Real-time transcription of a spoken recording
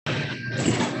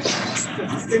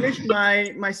finish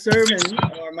my sermon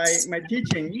or my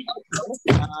teaching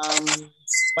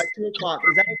by 2 o'clock.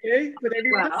 Is that okay with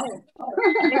everyone?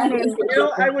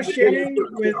 Wow. I was sharing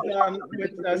with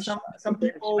some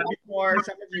people before,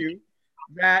 some of you,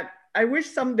 that I wish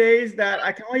some days that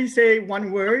I can only say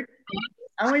one word.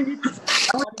 I only need to say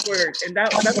one word, and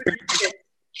that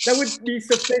would be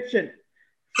sufficient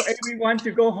for everyone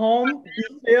to go home, be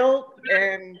filled,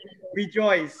 and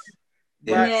rejoice.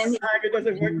 But sometimes it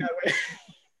doesn't work that way.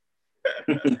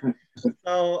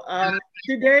 So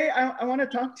today I want to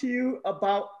talk to you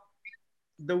about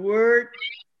the word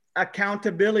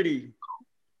accountability.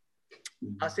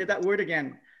 I'll say that word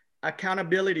again,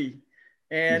 accountability.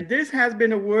 And this has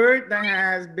been a word that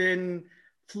has been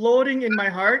floating in my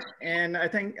heart. And I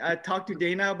think I talked to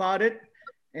Dana about it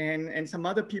and some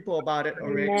other people about it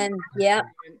already. Amen. Yeah.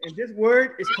 And this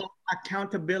word is called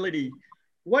accountability.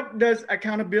 What does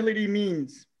accountability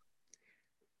means?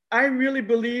 I really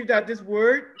believe that this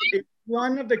word is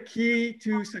one of the key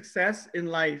to success in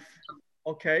life.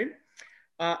 Okay.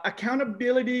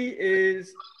 Accountability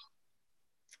is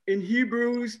in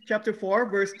Hebrews chapter 4,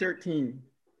 verse 13.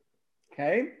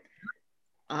 Okay.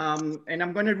 And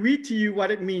I'm going to read to you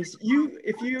what it means.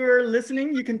 If you're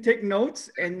listening, you can take notes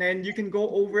and then you can go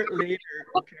over it later.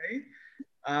 Okay.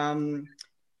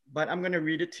 But I'm going to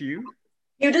read it to you.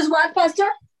 Hebrews what, Pastor?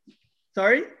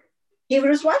 Sorry?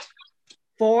 Hebrews what?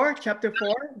 Chapter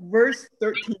 4, verse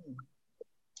 13.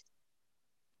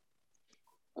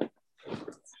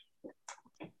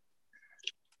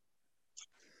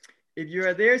 If you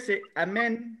are there, say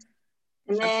amen.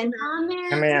 Amen.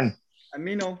 Amen.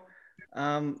 Amino.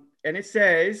 And it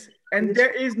says, and there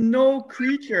is no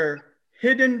creature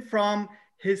hidden from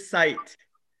his sight,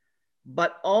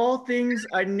 but all things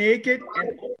are naked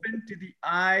and open to the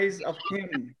eyes of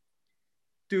him,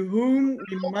 to whom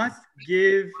we must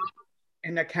give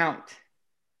an account.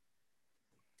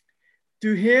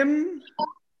 To him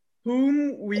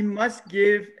whom we must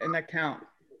give an account.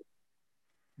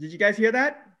 Did you guys hear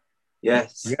that?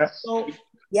 Yes. Yes. So,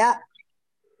 yeah.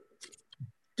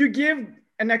 To give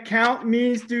an account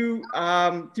means to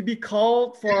be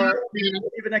called for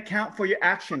give an account for your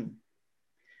action,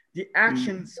 the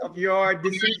actions of your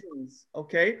decisions.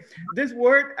 Okay, this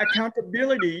word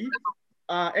accountability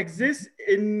exists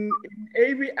in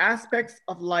every aspect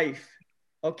of life.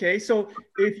 Okay, so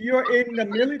if you're in the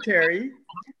military,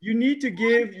 you need to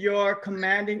give your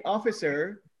commanding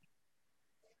officer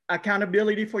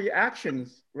accountability for your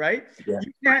actions, right? Yeah.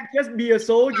 You can't just be a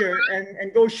soldier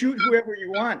and go shoot whoever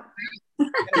you want.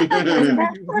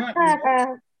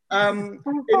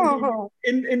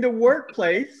 In the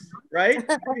workplace, right?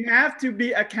 You have to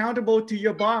be accountable to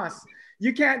your boss.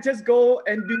 You can't just go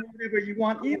and do whatever you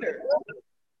want either,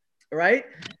 right?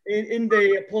 In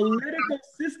the political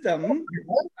system,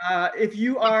 if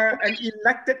you are an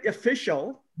elected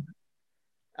official,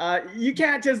 you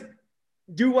can't just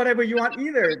do whatever you want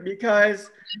either,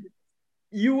 because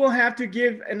you will have to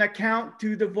give an account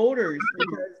to the voters,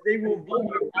 because they will vote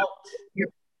you out.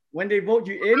 When they vote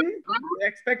you in, they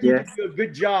expect you to do a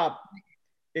good job.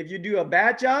 If you do a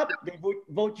bad job, they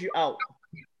vote you out,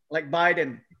 like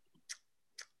Biden.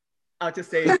 I'll just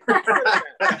say in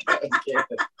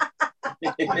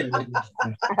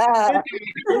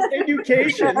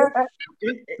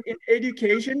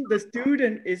education, the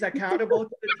student is accountable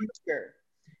to the teacher.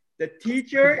 The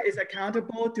teacher is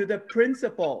accountable to the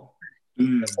principal. The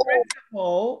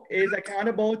principal is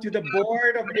accountable to the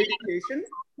board of education,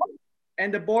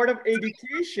 and the board of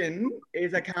education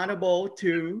is accountable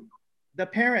to the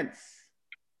parents.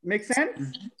 Make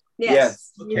sense?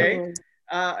 Yes. Okay.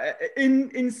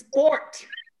 In sport,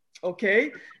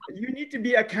 okay, you need to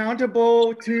be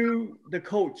accountable to the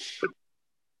coach.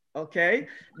 Okay,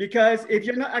 because if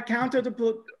you're not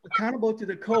accountable to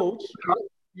the coach,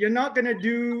 you're not going to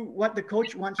do what the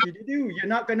coach wants you to do. You're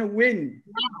not going to win.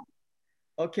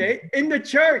 Okay, in the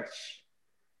church,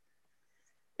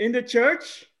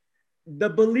 the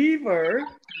believer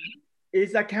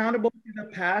is accountable to the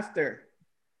pastor,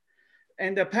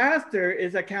 and the pastor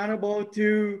is accountable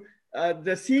to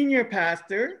the senior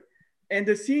pastor, and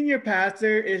the senior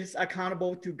pastor is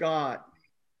accountable to God.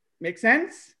 Make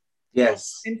sense?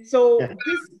 Yes. And so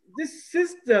this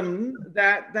system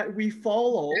that we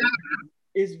follow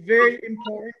is very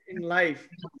important in life.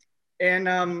 And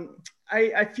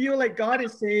I feel like God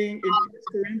is saying in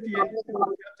 1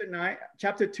 Corinthians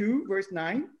chapter 2, verse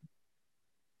 9.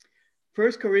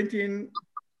 1 Corinthians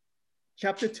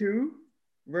chapter 2,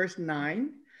 verse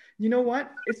 9. You know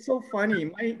what? It's so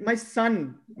funny. My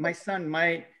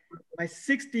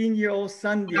 16-year-old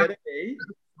son the other day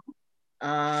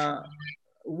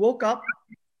woke up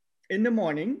in the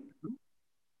morning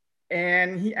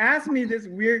And he asked me this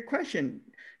weird question.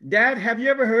 Dad, have you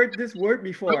ever heard this word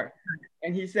before?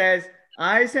 And he says,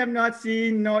 eyes have not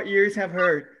seen, nor ears have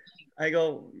heard. I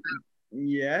go,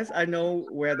 yes, I know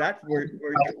where that word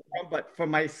comes from, but for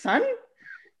my son?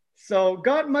 So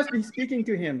God must be speaking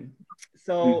to him.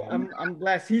 So I'm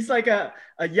blessed. He's like a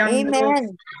young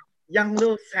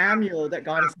little Samuel that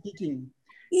God is speaking.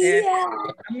 And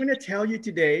I'm going to tell you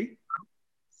today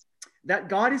that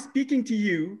God is speaking to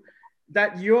you,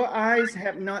 that your eyes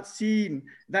have not seen,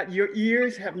 that your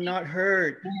ears have not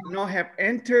heard, nor have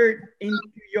entered into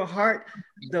your heart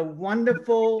the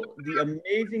wonderful, the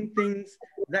amazing things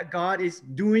that God is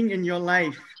doing in your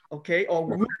life, okay? Or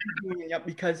will be doing in your,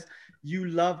 because you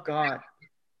love God.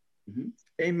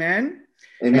 Amen?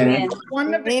 Amen.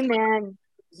 One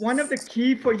of the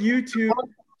key for you to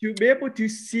be able to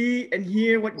see and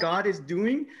hear what God is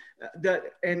doing,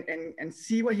 and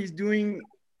see what he's doing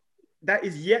that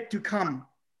is yet to come,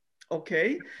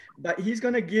 okay? But he's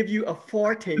going to give you a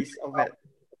foretaste of it,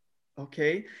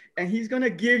 okay? And he's going to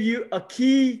give you a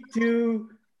key to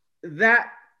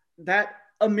that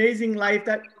amazing life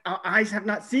that our eyes have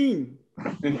not seen.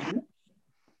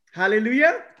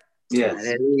 Hallelujah.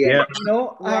 Yes. Yeah.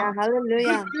 No,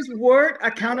 Hallelujah. this word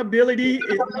accountability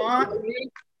is not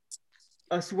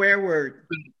a swear word,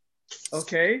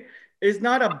 okay? It's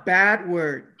not a bad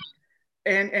word.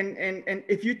 And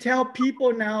if you tell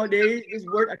people nowadays this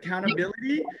word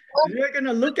accountability, they're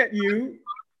gonna look at you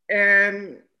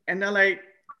and they're like,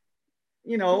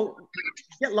 you know,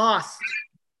 get lost.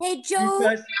 Hey, Joe.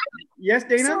 Because, yes,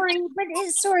 Dana? Sorry,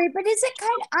 but is it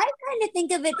I kind of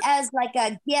think of it as like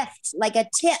a gift, like a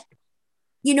tip.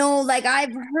 You know, like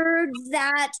I've heard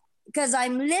that because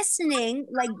I'm listening,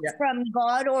 like from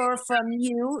God or from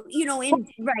you, you know,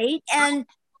 right? And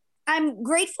I'm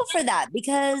grateful for that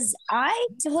because I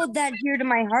hold that dear to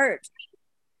my heart.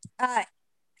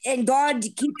 And God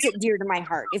keeps it dear to my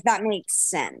heart, if that makes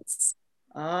sense.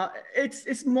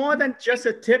 It's more than just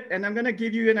a tip, and I'm gonna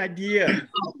give you an idea.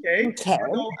 Okay. Okay.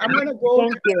 So I'm gonna go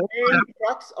to the main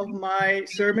crux of my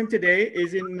sermon today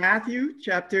is in Matthew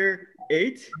chapter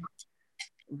 8,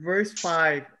 verse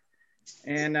 5.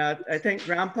 And I thank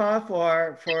Grandpa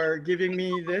for giving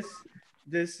me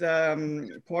this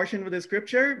portion of the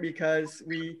scripture, because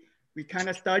we kind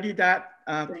of studied that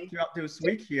throughout this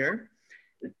week here.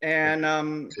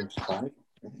 And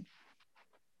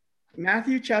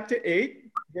Matthew chapter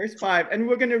 8, verse 5, and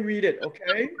we're going to read it,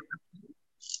 okay?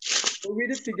 We'll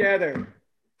read it together.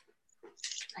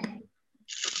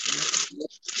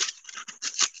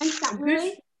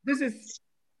 This is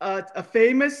a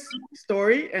famous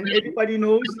story, and everybody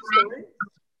knows the story,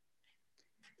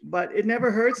 but it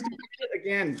never hurts to read it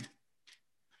again.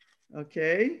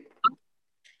 Okay?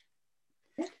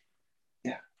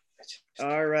 Yeah.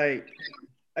 All right.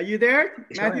 Are you there?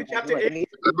 Matthew chapter 8.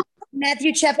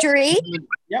 Matthew chapter 8?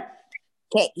 Yep.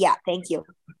 Okay, yeah, thank you.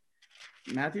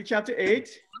 Matthew chapter 8.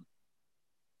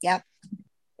 Yep.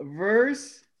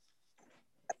 Verse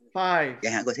 5.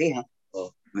 Dạ hả, cô Thúy hả?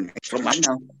 Mình không bánh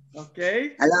đâu. Okay.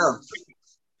 Hello.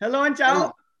 Hello anh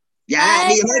cháu. Dạ,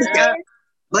 đi mới đi chợ.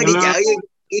 Mới đi chợ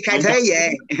đi khai thuế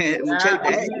về. Sư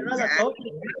để. Rất là tốt.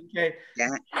 Okay. Dạ.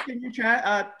 Can you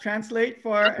translate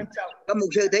for anh cháu? Có một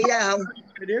sư tí đó không?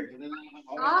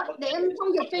 Đó, để em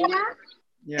thông dịch cho nhá.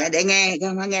 Dạ, để nghe,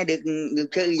 không nghe được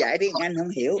sư giải tiếng Anh không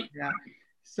hiểu. Yeah.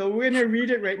 So we're going to read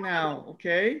it right now,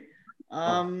 okay?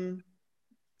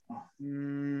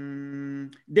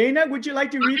 Dana, would you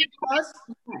like to read it for us?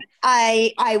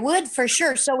 I would for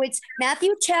sure. So it's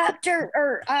Matthew chapter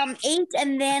 8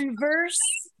 and then verse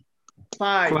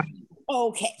 5.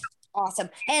 Okay, awesome.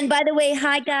 And by the way,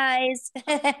 hi guys.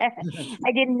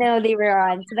 I didn't know they were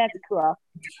on, so that's cool.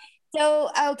 So,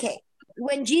 okay.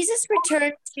 When Jesus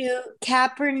returned to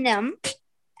Capernaum,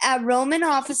 a Roman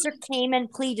officer came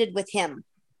and pleaded with him,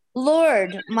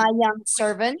 "Lord, my young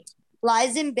servant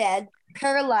lies in bed,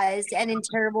 paralyzed and in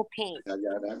terrible pain."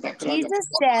 Jesus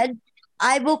said,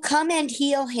 "I will come and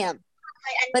heal him."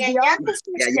 But the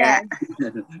officer said,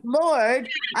 "Lord,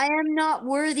 I am not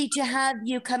worthy to have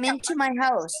you come into my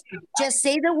house. Just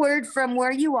say the word from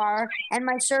where you are, and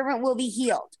my servant will be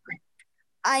healed.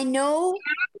 I know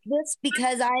this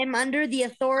because I am under the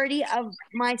authority of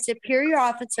my superior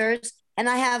officers, and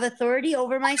I have authority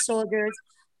over my soldiers.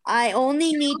 I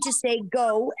only need to say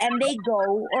go, and they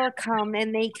go, or come,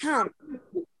 and they come."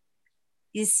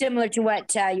 Is similar to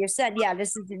what you said. Yeah,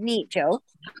 this is neat, Joe.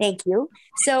 Thank you.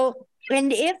 So,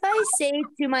 and if I say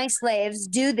to my slaves,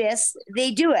 do this,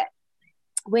 they do it.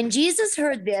 When Jesus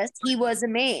heard this, he was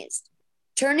amazed.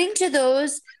 Turning to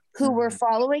those who were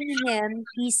following him,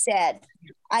 he said,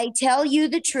 I tell you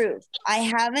the truth. I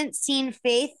haven't seen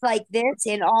faith like this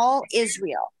in all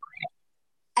Israel.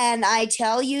 And I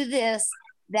tell you this,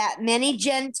 that many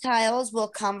Gentiles will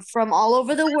come from all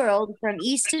over the world, from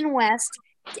east and west,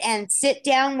 and sit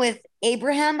down with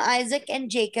Abraham, Isaac, and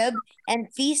Jacob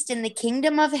and feast in the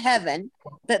kingdom of heaven.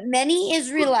 But many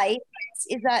Israelites,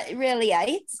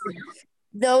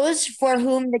 those for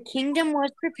whom the kingdom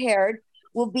was prepared,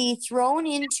 will be thrown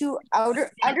into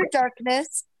utter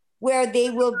darkness, where they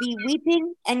will be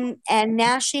weeping and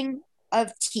gnashing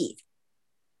of teeth.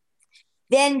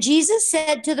 Then Jesus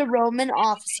said to the Roman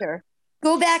officer,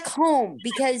 go back home,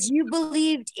 because you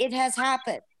believed it has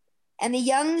happened. And the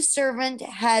young servant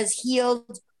has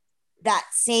healed that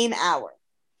same hour.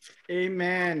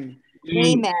 Amen.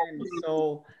 Amen.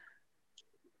 So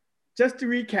just to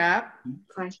recap,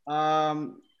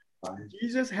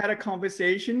 Jesus had a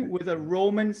conversation with a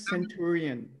Roman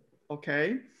centurion,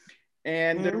 okay?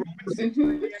 And the Roman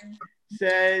centurion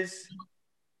says,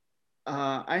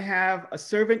 I have a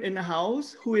servant in the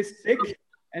house who is sick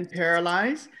and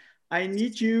paralyzed. I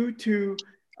need you to,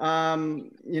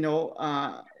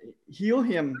 heal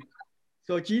him.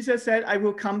 So Jesus said, I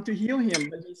will come to heal him.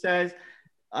 But he says,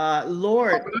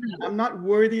 Lord, I'm not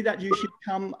worthy that you should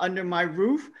come under my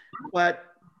roof, but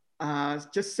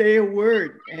just say a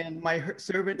word and my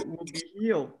servant will be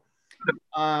healed.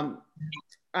 I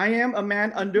am a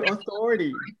man under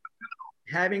authority,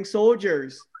 having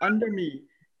soldiers under me.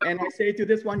 And I say to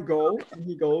this one, go, and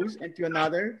he goes, and to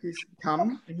another, he's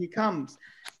come, and he comes.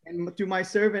 And to my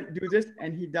servant, do this,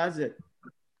 and he does it.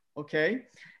 Okay?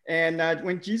 And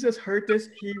when Jesus heard this,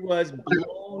 he was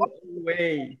blown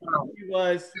away. He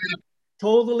was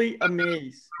totally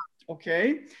amazed.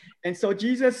 Okay? And so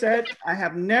Jesus said, I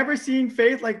have never seen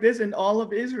faith like this in all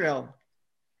of Israel.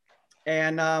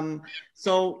 And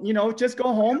so, just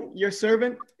go home. Your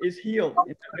servant is healed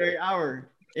in that very hour.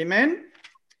 Amen?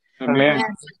 Amen.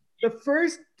 The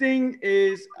first thing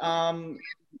is, I've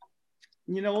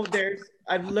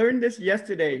learned this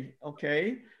yesterday,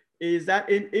 okay, is that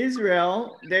in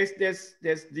Israel, there's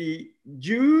the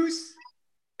Jews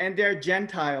and their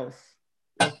Gentiles,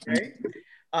 okay?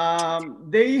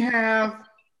 They have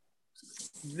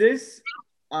this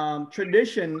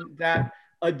tradition that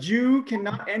a Jew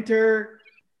cannot enter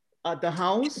the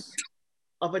house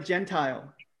of a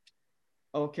Gentile,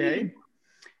 okay?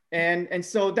 And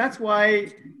so that's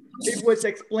why it was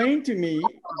explained to me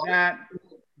that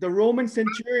the Roman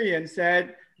centurion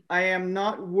said, I am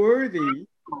not worthy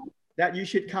that you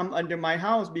should come under my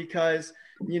house, because,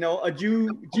 a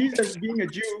Jew, Jesus being a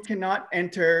Jew, cannot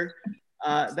enter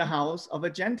the house of a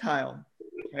Gentile,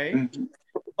 okay?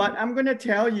 But I'm going to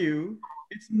tell you,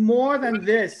 it's more than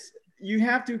this. You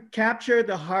have to capture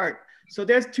the heart. So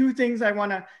there's two things I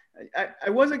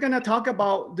wasn't going to talk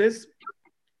about this,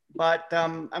 but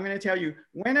I'm going to tell you,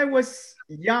 when I was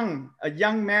a young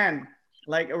man,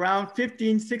 like around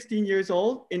 15, 16 years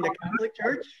old in the Catholic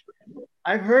Church,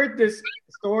 I've heard this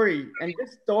story, and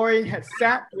this story has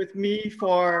sat with me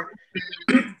for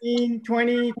 15,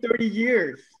 20, 30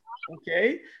 years,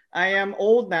 okay? I am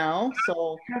old now,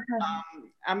 so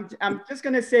I'm just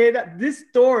going to say that this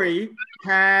story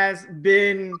has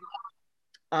been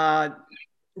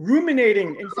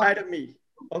ruminating inside of me,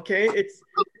 okay? It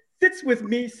sits with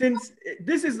me since,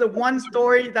 this is the one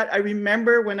story that I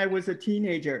remember when I was a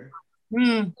teenager,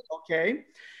 okay?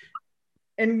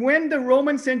 And when the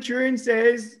Roman centurion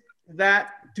says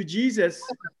that to Jesus,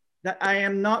 that I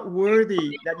am not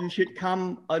worthy that you should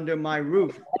come under my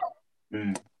roof,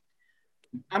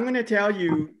 I'm going to tell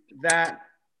you that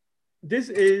this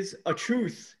is a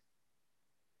truth.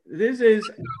 This is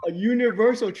a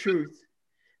universal truth,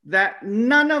 that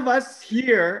none of us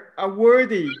here are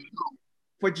worthy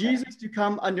for Jesus to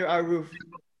come under our roof.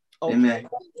 Okay? Amen.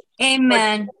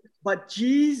 Amen. But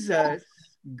Jesus,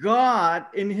 God,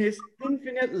 in his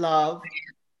infinite love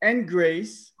and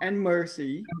grace and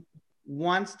mercy,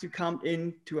 wants to come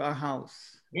into our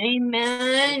house.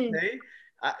 Amen. Okay?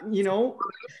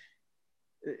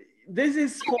 This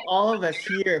is for all of us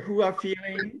here who are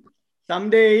feeling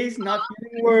some days not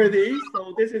feeling worthy.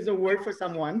 So this is a word for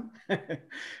someone.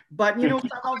 But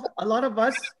a lot of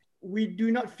us, we do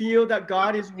not feel that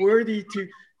God is worthy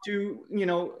to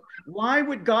why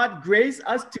would God grace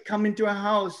us to come into a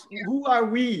house? Who are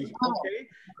we? Okay.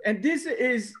 And this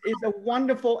is a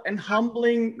wonderful and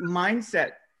humbling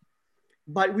mindset.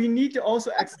 But we need to also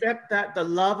accept that the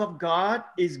love of God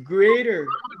is greater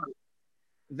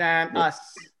than us.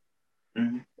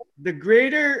 The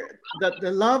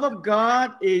love of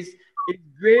God is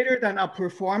greater than our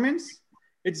performance.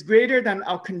 It's greater than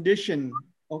our condition.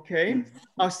 Okay,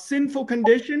 our sinful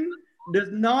condition does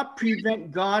not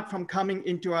prevent God from coming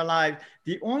into our lives.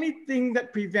 The only thing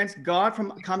that prevents God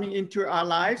from coming into our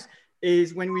lives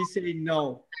is when we say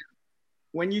no.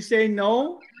 When you say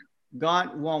no,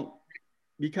 God won't,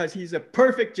 because he's a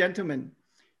perfect gentleman.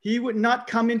 He would not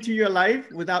come into your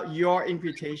life without your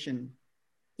invitation.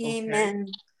 Okay? Amen.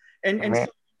 And so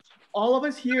all of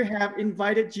us here have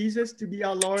invited Jesus to be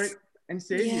our Lord and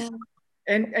Savior.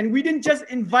 Yeah. And we didn't just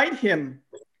invite him,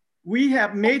 we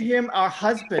have made him our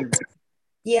husband.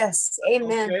 Yes.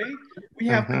 Amen. Okay? We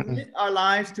have committed our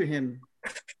lives to him.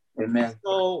 Amen.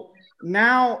 So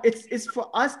now it's for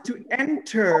us to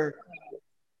enter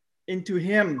into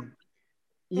him.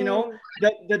 You know,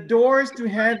 the doors to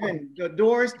heaven, the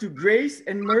doors to grace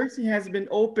and mercy has been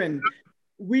opened.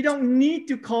 We don't need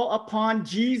to call upon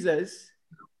Jesus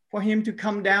for him to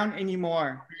come down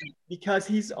anymore, because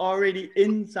he's already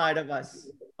inside of us.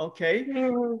 Okay?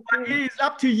 But it is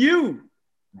up to you,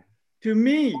 to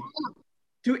me,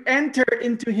 to enter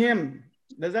into him.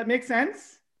 Does that make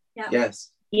sense?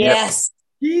 Yes. Yes.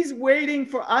 He's waiting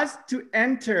for us to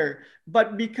enter,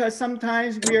 but because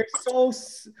sometimes we are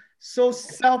so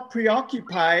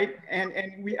self-preoccupied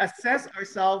and we assess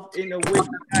ourselves in a way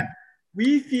that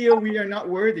we feel we are not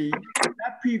worthy,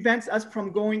 that prevents us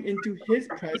from going into his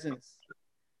presence.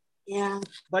 Yeah.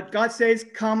 But God says,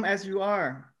 come as you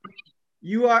are.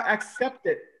 You are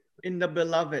accepted in the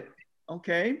beloved.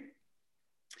 Okay?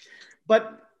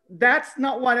 But that's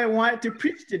not what I wanted to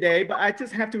preach today, but I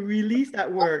just have to release that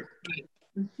word.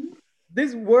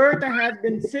 This word that has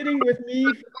been sitting with me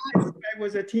since I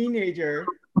was a teenager.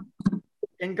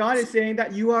 And God is saying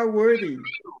that you are worthy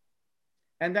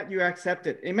and that you are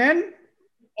accepted. Amen?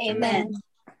 Amen.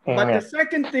 But the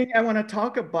second thing I want to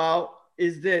talk about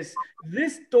is this.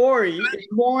 This story is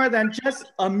more than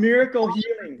just a miracle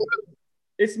healing.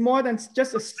 It's more than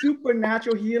just a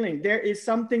supernatural healing. There is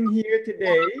something here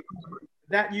today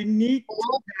that you need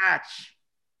to catch.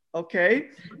 Okay?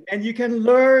 And you can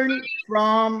learn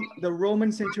from the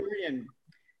Roman centurion.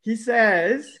 He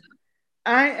says,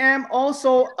 I am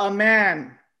also a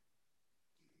man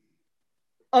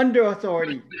under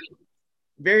authority.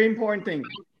 Very important thing.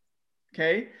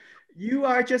 Okay? You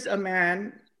are just a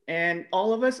man, and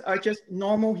all of us are just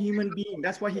normal human beings.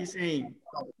 That's what he's saying.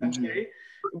 Okay?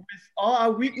 With all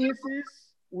our weaknesses,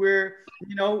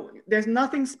 there's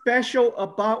nothing special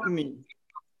about me.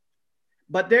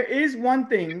 But there is one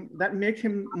thing that makes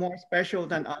him more special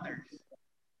than others.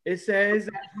 It says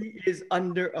that he is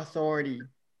under authority.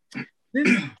 This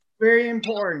is very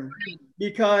important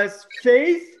because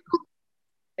faith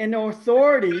and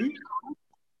authority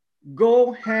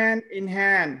go hand in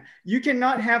hand. You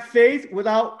cannot have faith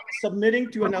without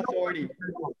submitting to an authority.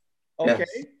 Okay?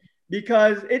 Yes.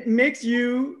 Because it makes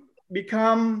you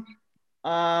become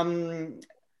a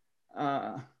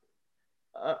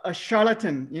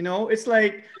charlatan. It's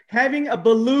like having a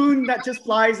balloon that just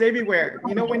flies everywhere.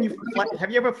 When you fly,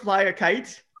 have you ever fly a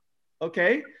kite?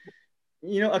 Okay,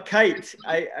 a kite.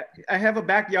 I have a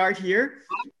backyard here,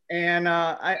 and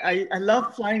I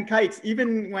love flying kites.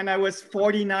 Even when I was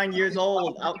 49 years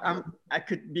old, I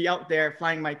could be out there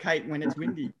flying my kite when it's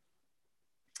windy.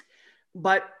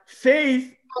 But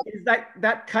faith is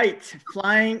that kite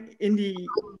flying in the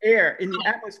air, in the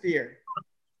atmosphere.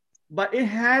 But it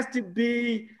has to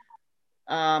be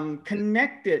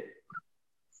connected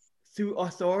through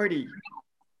authority.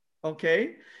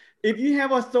 Okay? If you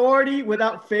have authority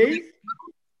without faith,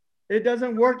 it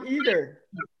doesn't work either.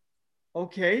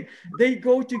 Okay? They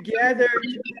go together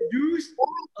to produce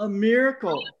a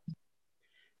miracle.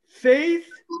 Faith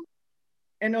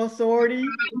and authority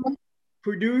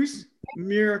produce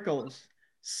miracles,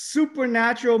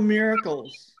 supernatural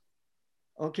miracles.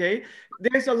 Okay?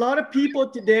 There's a lot of people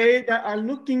today that are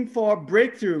looking for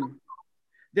breakthrough.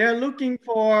 They're looking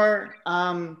for,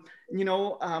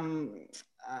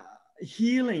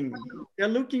 healing. They're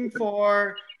looking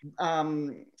for,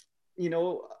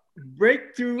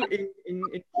 breakthrough in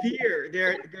fear.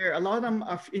 A lot of them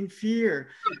are in fear.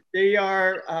 They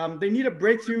need a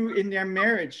breakthrough in their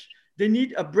marriage. They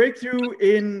need a breakthrough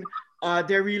in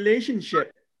their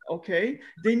relationship. Okay,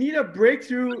 they need a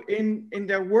breakthrough in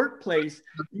their workplace.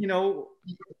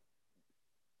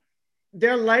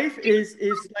 Their life is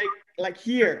like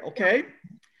here. Okay,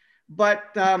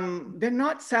 but they're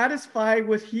not satisfied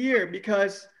with here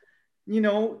because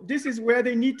this is where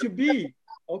they need to be.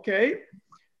 Okay,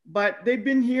 but they've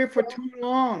been here for too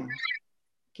long.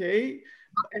 Okay,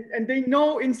 and they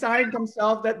know inside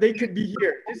themselves that they could be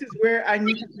here. This is where I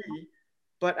need to be,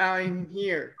 but I'm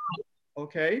here.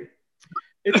 Okay.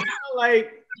 It's kind of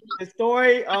like the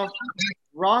story of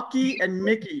Rocky and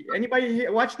Mickey. Anybody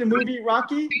here watch the movie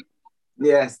Rocky?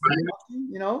 Yes.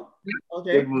 You know?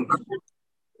 Okay. Good movie.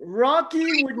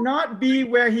 Rocky would not be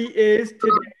where he is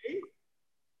today,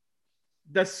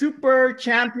 the super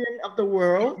champion of the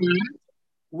world,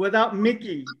 without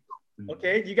Mickey.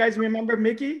 Okay, do you guys remember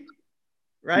Mickey?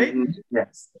 Right?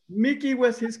 Yes. Mickey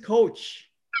was his coach.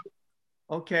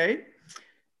 Okay.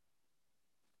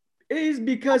 It is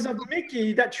because of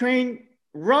Mickey that trained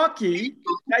Rocky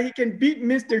that he can beat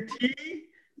Mr. T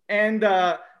and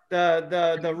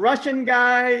the Russian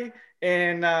guy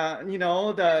and you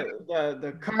know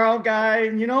the Carl guy.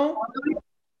 You know,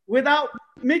 without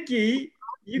Mickey,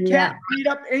 you can't beat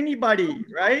up anybody,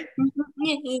 right?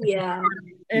 Yeah.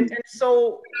 And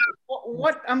so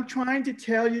what I'm trying to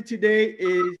tell you today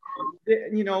is that,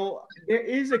 you know, there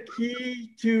is a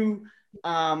key to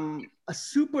a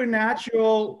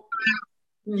supernatural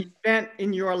event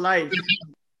in your life.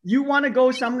 You want to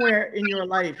go somewhere in your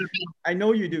life. I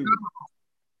know you do.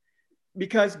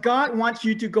 Because God wants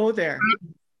you to go there.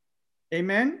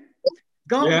 Amen.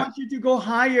 God wants you to go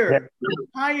higher,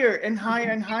 higher and higher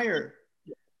and higher.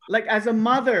 Like as a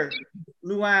mother,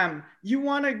 Luam, you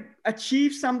want to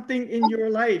achieve something in your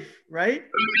life, right?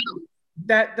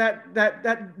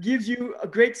 That gives you a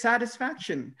great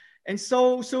satisfaction. And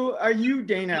so are you,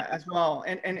 Dana, as well,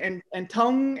 and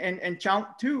Tong and Chang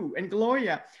too, and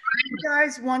Gloria. You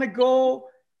guys want to go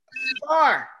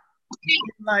far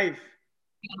in life,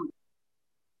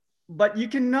 but you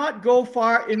cannot go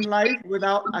far in life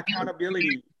without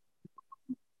accountability.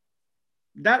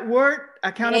 That word,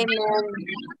 accountability,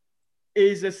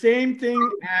 is the same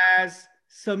thing as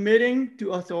submitting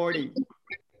to authority.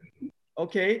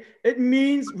 Okay, it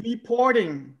means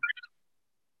reporting,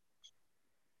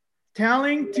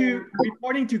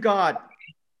 reporting to God.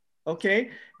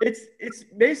 Okay, it's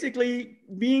basically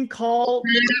being called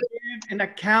to give an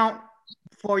account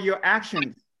for your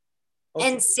actions. Okay.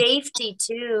 And safety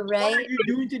too, right? What are you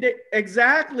doing today?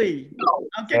 Exactly.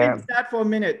 I'll get into that for a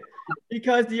minute.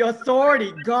 Because the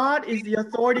authority, God is the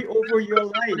authority over your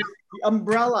life, the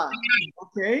umbrella,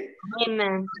 okay?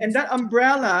 Amen. And that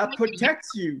umbrella protects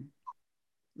you.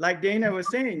 Like Dana was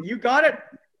saying, you got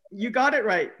it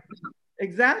right.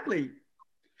 Exactly.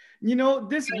 You know,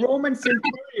 this Roman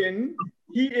centurion,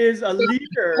 he is a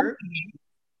leader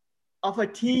of a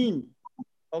team,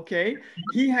 okay?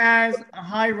 He has a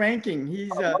high ranking.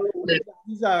 He's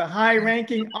a high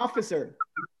ranking officer.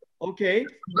 Okay,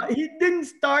 but he didn't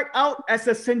start out as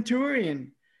a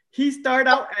centurion. He started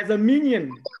out as a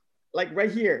minion, like right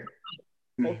here.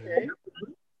 Okay,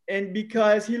 and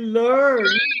because he learned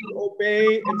to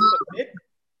obey and submit,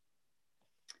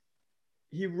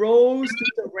 he rose to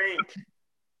the rank.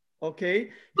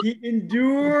 Okay, he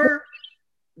endured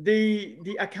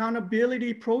the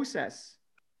accountability process.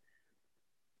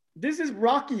 This is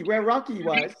Rocky, where Rocky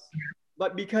was,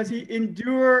 but because he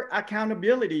endured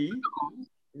accountability,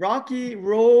 Rocky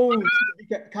rose to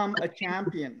become a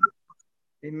champion.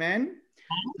 Amen.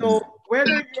 So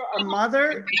whether you're a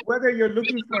mother, whether you're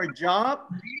looking for a job,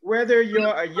 whether you're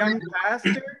a young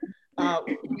pastor,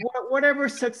 whatever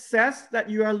success that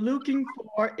you are looking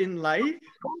for in life,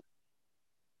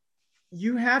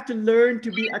 you have to learn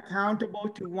to be accountable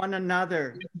to one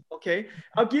another. Okay.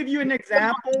 I'll give you an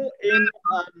example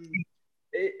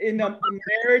in a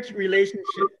marriage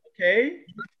relationship. Okay.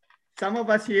 Some of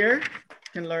us here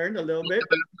can learn a little bit.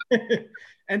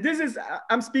 And this is,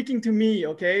 I'm speaking to me,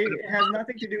 okay? It has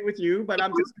nothing to do with you, but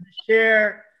I'm just going to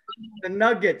share the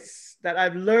nuggets that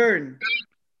I've learned.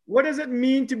 What does it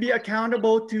mean to be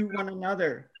accountable to one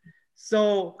another?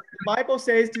 So the Bible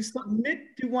says to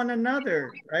submit to one another,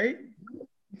 right?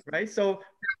 Right? So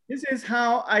this is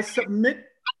how I submit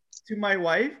to my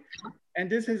wife, and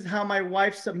this is how my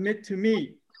wife submit to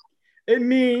me. It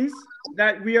means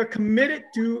that we are committed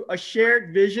to a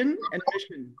shared vision and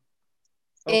mission.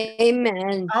 Okay?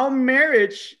 Amen. Our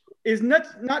marriage is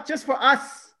not just for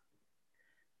us.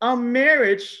 Our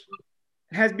marriage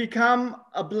has become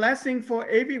a blessing for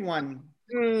everyone.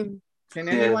 Can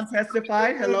anyone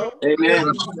testify? Hello?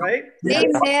 Amen. Right?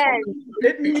 Amen.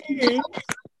 It means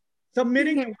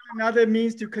submitting to one another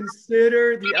means to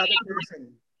consider the other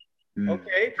person.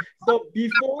 Okay, so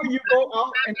before you go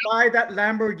out and buy that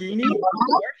Lamborghini,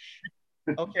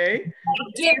 okay,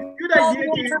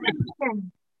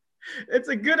 it's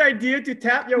a good idea to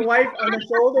tap your wife on the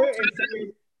shoulder and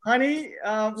say, honey,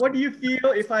 what do you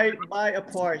feel if I buy a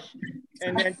Porsche?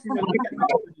 And then she would look at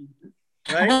me,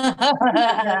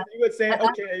 right? You would say,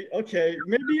 okay,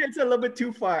 maybe it's a little bit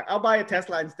too far. I'll buy a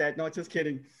Tesla instead. No, just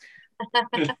kidding.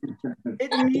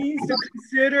 It means to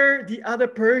consider the other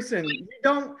person.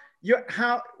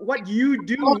 What you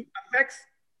do affects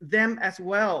them as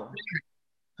well.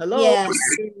 Hello, Yes.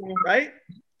 right?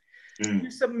 Mm.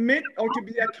 To submit or to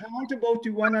be accountable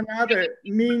to one another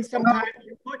means sometimes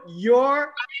you put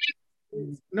your,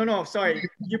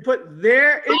 you put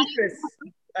their interests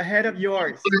ahead of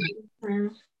yours.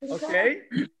 Okay?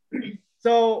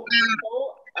 So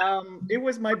it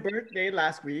was my birthday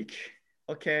last week.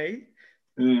 Okay?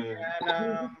 Mm.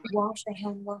 And Wash the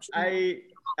hand, wash the hand.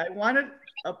 I wanted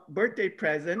a birthday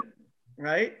present,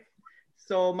 right?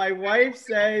 So my wife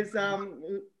says,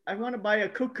 I want to buy a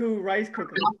Cuckoo rice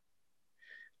cooker.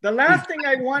 The last thing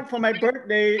I want for my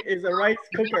birthday is a rice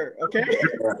cooker, okay?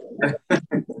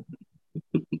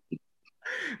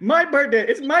 My birthday,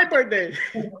 it's my birthday.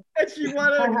 And she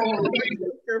wanted a rice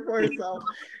cooker for herself.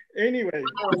 Anyway,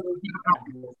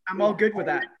 I'm all good with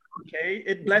that, okay?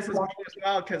 It blesses me as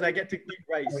well because I get to eat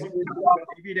rice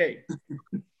every day.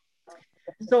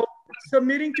 So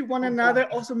submitting to one another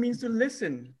also means to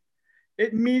listen.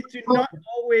 It means to not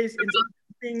always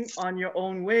insisting on your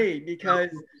own way because,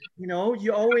 you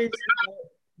always,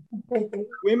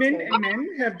 women and men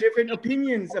have different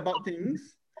opinions about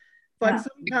things, but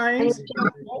sometimes you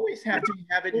don't always have to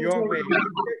have it your way.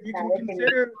 You can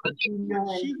consider what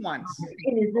she wants,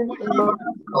 or what he wants,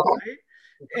 right?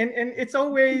 And it's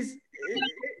always,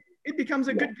 it becomes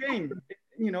a good game.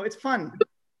 It's fun.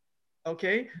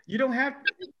 Okay, you don't have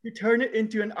to turn it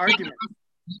into an argument.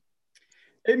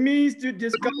 It means to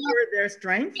discover their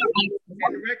strengths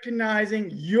and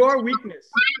recognizing your weakness.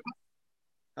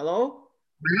 Hello?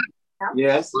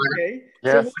 Yes. Okay,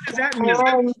 Yes. so what does that mean?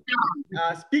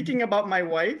 Speaking about my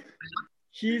wife,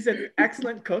 she's an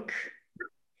excellent cook.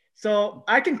 So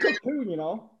I can cook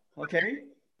too, okay?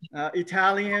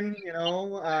 Italian,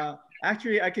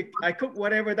 actually I cook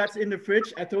whatever that's in the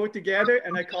fridge, I throw it together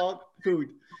and I call it food,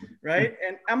 right?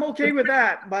 And I'm okay with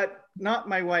that, but not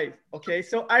my wife, okay?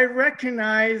 So I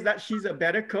recognize that she's a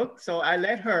better cook, so I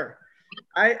let her.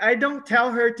 I don't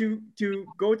tell her to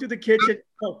go to the kitchen and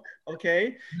cook,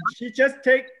 okay? She just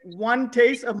take one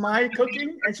taste of my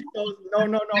cooking and she goes,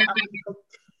 no, I'm cook.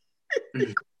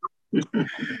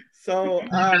 So,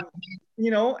 and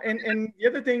the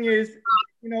other thing is,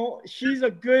 she's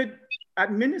a good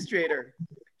administrator.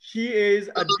 She is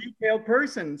a detailed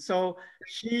person. So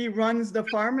she runs the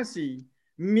pharmacy.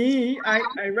 Me, I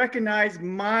recognize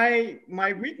my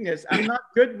weakness. I'm not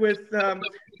good with the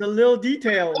little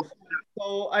details.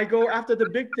 So I go after the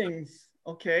big things.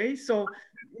 Okay. So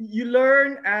you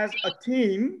learn as a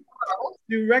team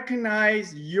to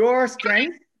recognize your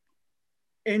strength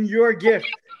and your gift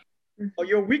or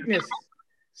your weakness.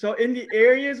 So in the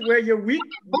areas where you're weak,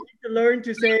 you need to learn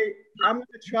to say, I'm going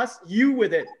to trust you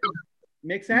with it.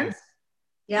 Make sense?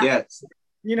 Yeah. Yes.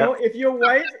 If your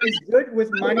wife is good with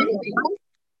money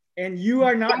and you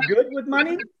are not good with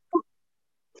money,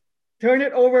 turn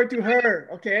it over to her,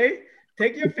 okay?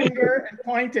 Take your finger and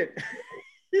point it.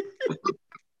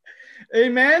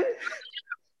 Amen?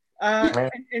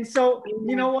 And so,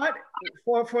 you know what?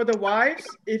 For the wives,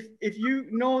 if you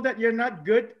know that you're not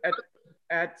good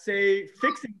at say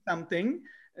fixing something,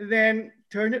 then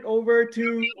turn it over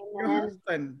to your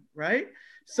husband, right?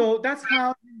 So that's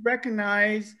how you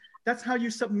recognize, that's how you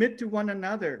submit to one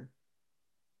another.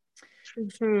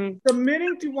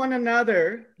 Submitting to one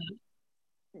another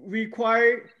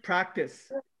require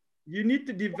practice. You need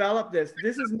to develop this.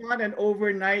 This is not an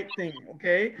overnight thing,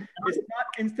 okay? It's not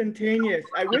instantaneous.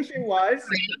 I wish it was,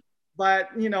 but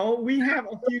we have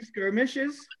a few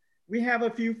skirmishes. We have a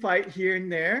few fights here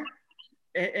and there.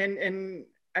 And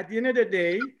at the end of the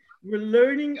day, we're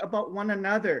learning about one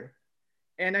another.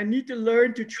 And I need to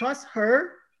learn to trust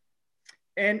her,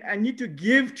 and I need to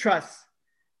give trust.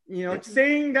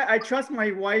 Saying that I trust my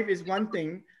wife is one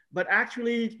thing, but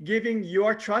actually giving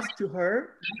your trust to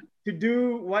her to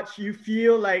do what you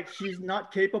feel like she's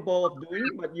not capable of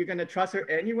doing, but you're going to trust her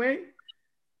anyway,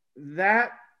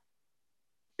 that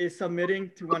is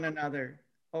submitting to one another.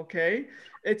 Okay,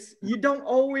 you don't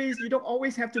always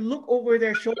have to look over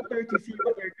their shoulder to see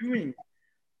what they're doing.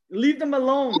 Leave them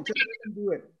alone, just let them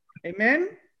do it. Amen.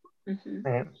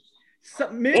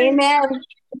 Submitting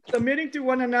to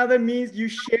one another means you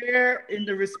share in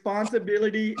the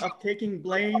responsibility of taking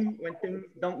blame when things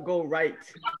don't go right.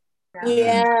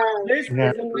 Yeah, This is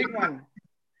a big one.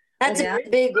 that's a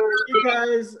big one.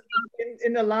 Because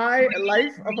in the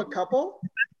life of a couple,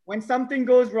 when something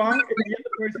goes wrong, it's the other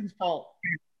person's fault.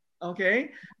 Okay,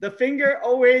 the finger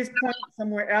always points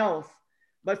somewhere else,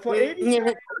 but for any time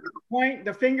you point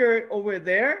the finger over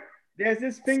there, there's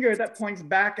this finger that points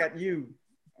back at you.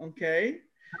 Okay,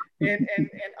 and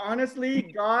honestly,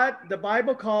 God, the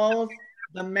Bible calls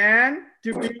the man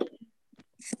to be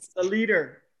the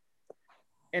leader.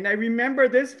 And I remember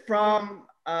this from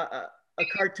a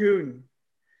cartoon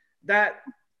that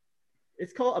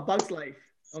it's called A Bug's Life.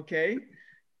 Okay,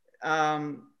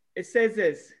 it says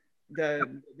this: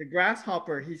 the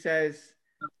grasshopper, he says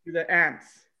to the ants,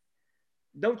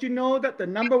 "Don't you know that the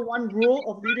 #1 rule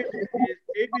of leadership is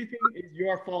everything is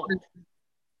your fault?"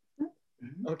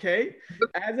 Okay,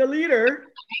 as a leader,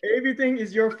 everything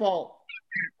is your fault.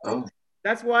 Oh.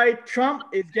 That's why Trump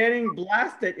is getting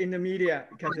blasted in the media,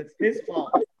 because it's his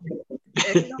fault.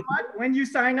 And you know what? When you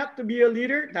sign up to be a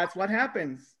leader, that's what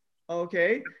happens.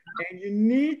 Okay, and you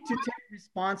need to take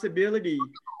responsibility.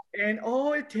 And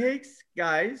all it takes,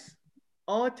 guys,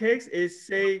 all it takes is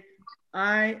say,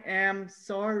 "I am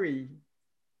sorry."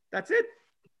 That's it.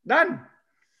 Done.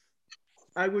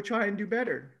 I will try and do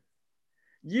better.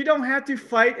 You don't have to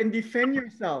fight and defend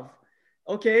yourself,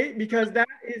 okay? Because that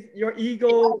is your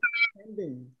ego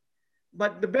ending.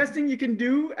 But the best thing you can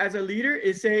do as a leader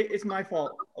is say, "It's my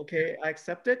fault." Okay, I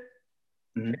accept it.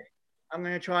 Okay. I'm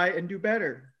going to try and do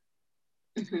better.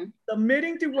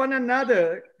 Submitting to one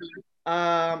another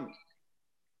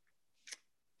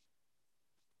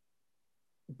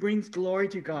brings glory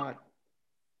to God.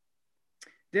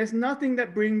 There's nothing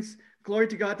that brings glory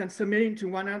to God than submitting to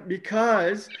one another,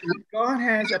 because God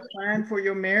has a plan for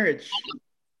your marriage.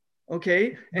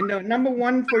 Okay, and the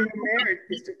 #1 for your marriage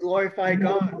is to glorify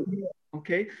God.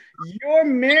 Okay, your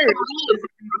marriage is a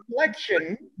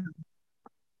reflection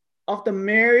of the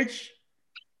marriage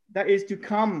that is to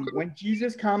come. When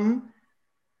Jesus comes,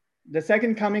 the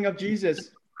second coming of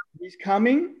Jesus, he's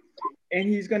coming and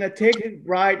he's going to take his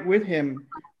bride with him,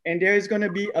 and there is going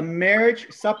to be a marriage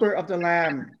supper of the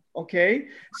Lamb. Okay,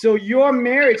 so your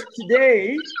marriage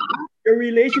today, your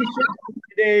relationship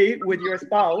today with your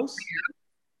spouse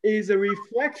is a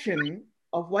reflection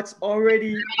of what's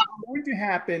already going to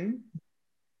happen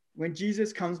when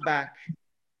Jesus comes back.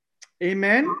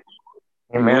 Amen.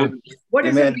 Amen. What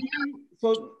does Amen. it mean?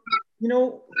 So, you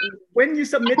know, when you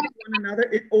submit to one another,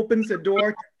 it opens the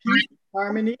door to peace,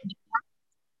 harmony,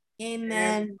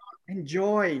 Amen. and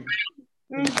joy.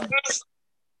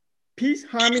 Peace,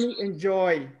 harmony, and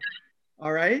joy.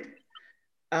 All right.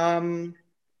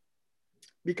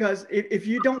 Because if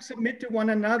you don't submit to one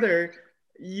another,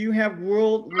 you have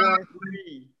World War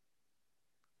III.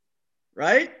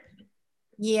 Right?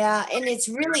 Yeah, and it's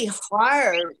really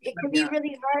hard. It can be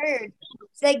really hard.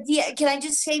 It's like, yeah, can I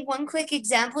just say one quick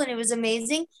example? And it was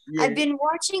amazing. Yeah. I've been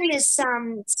watching this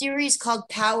series called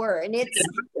Power, and it's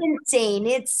insane.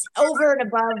 It's over and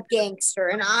above gangster.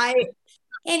 And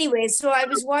anyway, so I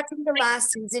was watching the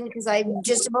last season because I'm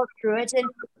just about through it. And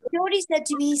you know what he said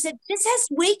to me? He said, "This has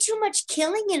way too much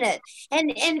killing in it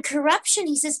and corruption."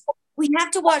 He says, "We have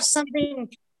to watch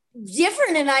something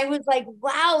different." And I was like,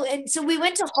 wow. And so we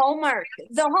went to the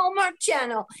Hallmark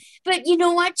channel. But you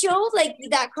know what, Joe, like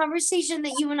that conversation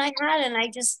that you and I had, and I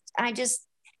just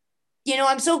you know,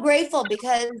 I'm so grateful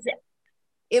because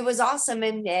it was awesome.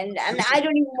 And I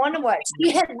don't even want to watch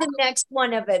the next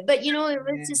one of it, but you know, it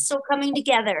was just so coming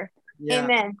together. Yeah.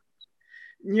 Amen.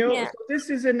 You know, so this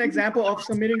is an example of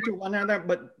submitting to one another,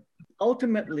 but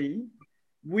ultimately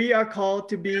we are called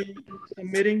to be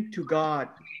submitting to God.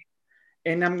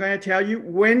 And I'm going to tell you,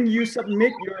 when you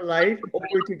submit your life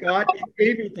over to God in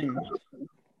everything,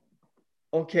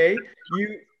 okay,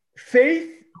 faith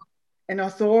and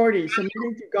authority,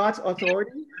 submitting to God's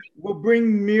authority will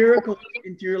bring miracles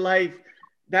into your life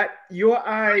that your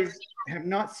eyes have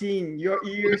not seen, your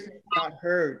ears have not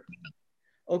heard.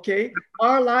 Okay,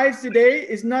 our lives today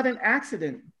is not an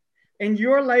accident, and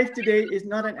your life today is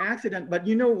not an accident. But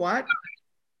you know what?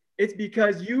 It's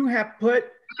because you have put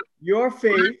your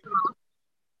faith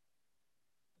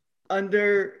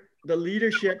under the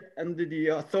leadership, under the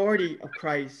authority of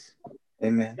Christ.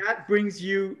 Amen. That brings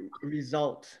you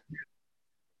result.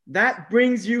 That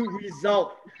brings you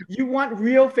result. You want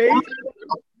real faith?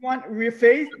 You want real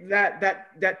faith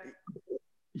that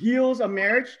heals a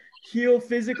marriage, heal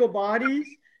physical bodies,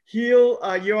 heal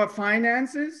your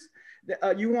finances.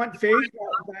 You want faith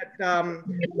that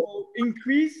will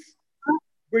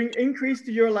bring increase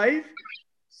to your life.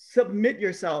 Submit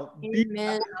yourself. Be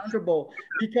accountable.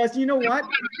 Because you know what?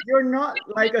 You're not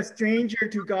like a stranger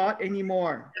to God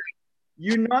anymore.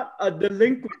 You're not a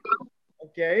delinquent.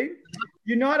 Okay?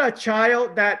 You're not a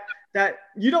child that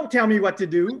you don't tell me what to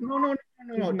do. No.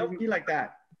 Don't be like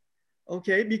that.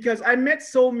 Okay? Because I met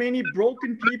so many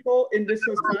broken people in this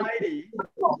society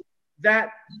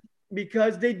that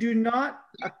because they do not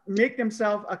make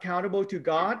themselves accountable to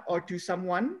God or to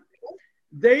someone,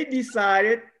 they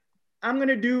decided, I'm going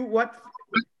to do what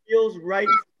feels right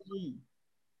for me.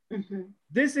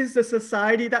 This is the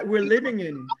society that we're living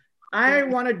in. I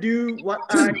want to do what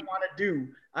I want to do.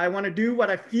 I want to do what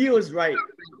I feel is right.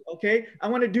 Okay. I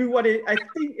want to do what I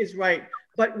think is right.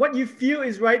 But what you feel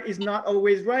is right is not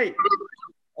always right.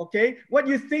 Okay. What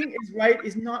you think is right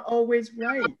is not always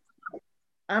right.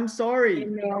 I'm sorry.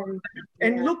 Amen.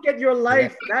 And look at your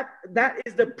life. That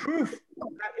is the proof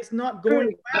that it's not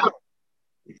going well.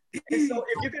 And so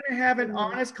if you're going to have an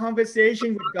honest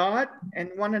conversation with God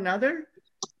and one another,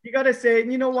 you got to say,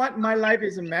 you know what? My life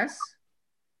is a mess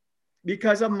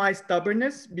because of my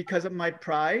stubbornness, because of my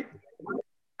pride.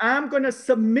 I'm going to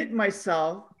submit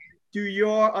myself to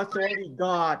your authority,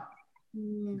 God.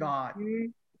 God.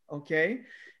 Okay.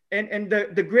 And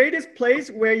the greatest place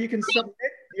where you can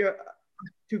submit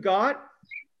to God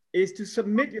is to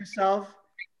submit yourself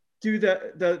to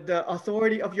the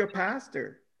authority of your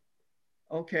pastor.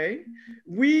 Okay.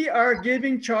 We are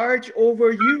giving charge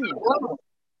over you.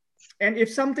 And if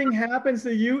something happens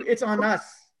to you, it's on us.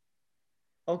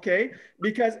 Okay.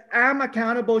 Because I'm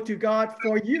accountable to God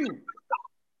for you.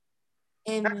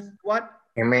 That's what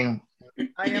Amen.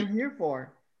 I am here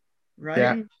for. Right.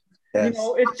 Yeah. Yes. You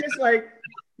know, it's just like,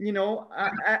 you know,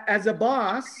 as a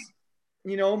boss,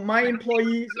 you know, my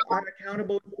employees are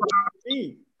accountable to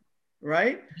me.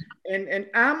 Right. And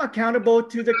I'm accountable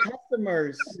to the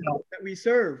customers that we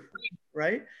serve.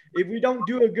 Right. If we don't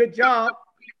do a good job,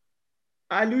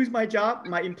 I lose my job,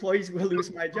 my employees will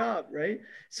lose my job, right?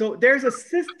 So there's a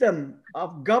system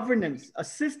of governance, a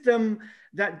system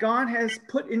that God has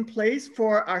put in place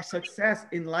for our success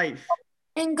in life.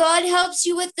 And God helps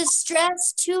you with the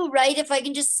stress too, right? If I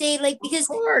can just say, like, because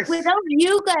Of course. without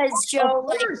you guys, Joe, Of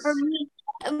like course. for me,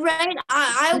 right,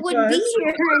 I wouldn't be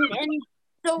here. And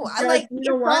so, like, you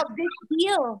know it's what? a big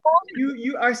deal.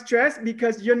 You are stressed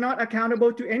because you're not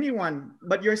accountable to anyone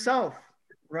but yourself,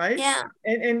 right? Yeah.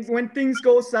 And when things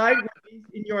go sideways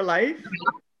in your life,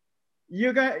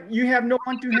 you have no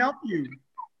one to help you,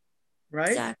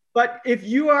 right? Exactly. But if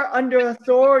you are under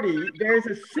authority, there's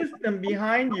a system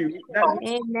behind you that will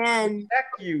Amen.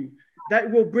 protect you, that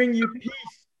will bring you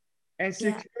peace and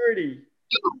security.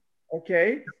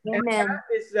 Okay? And Amen. that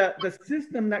is the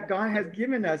system that God has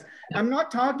given us. I'm not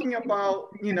talking about,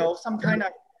 you know, some kind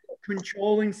of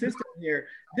controlling system here.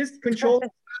 This controlling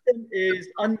system is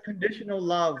unconditional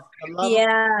love. A love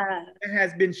that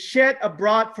has been shed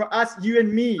abroad for us, you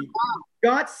and me.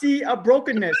 God sees a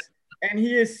brokenness, and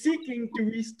he is seeking to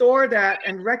restore that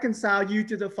and reconcile you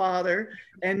to the Father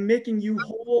and making you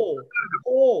whole.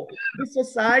 Whole. This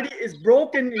society is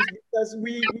broken is because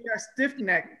we are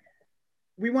stiff-necked.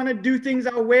 We want to do things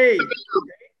our way.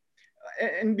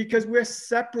 Okay? And because we're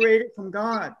separated from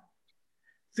God.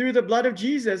 Through the blood of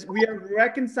Jesus, we are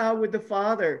reconciled with the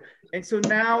Father. And so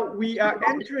now we are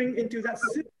entering into that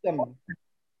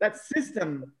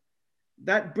system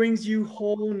that brings you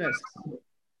wholeness,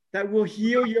 that will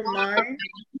heal your mind,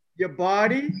 your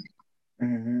body,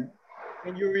 and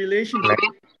your relationship.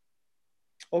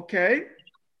 Okay?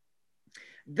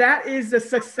 That is the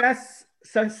success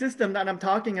system that I'm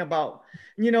talking about.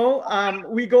 You know,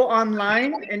 we go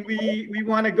online and we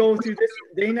want to go through this.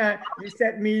 Dana, you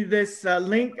sent me this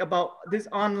link about this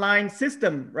online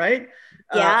system, right?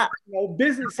 Yeah. You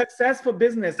know, successful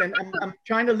business. And I'm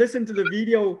trying to listen to the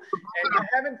video and I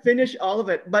haven't finished all of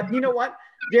it. But you know what?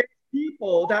 There are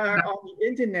people that are on the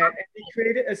internet and they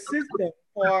created a system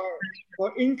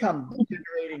for income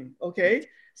generating. Okay.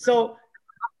 So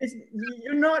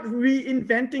you're not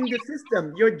reinventing the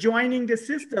system, you're joining the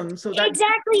system so that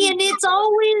exactly. And it's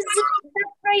always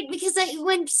that's right, because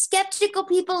when skeptical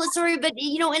people, sorry, but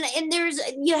you know, and there's,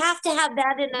 you have to have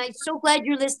that, and I'm so glad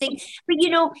you're listening. But you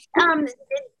know,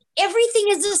 everything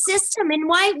is a system, and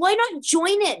why not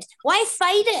join it? Why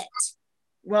fight it?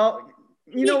 Well,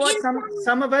 you know what,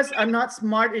 some of us are not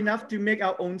smart enough to make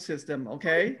our own system.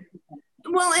 Okay,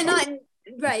 well, and I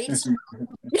right.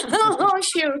 Oh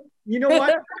shoot. You know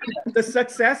what? The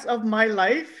success of my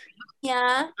life,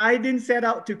 I didn't set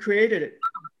out to create it.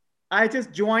 I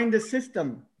just joined the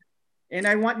system. And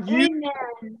I want you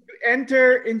to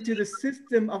enter into the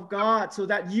system of God so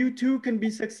that you too can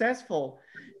be successful.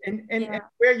 And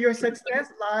where your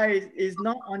success lies is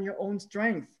not on your own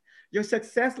strength. Your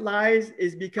success lies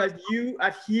is because you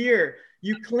adhere,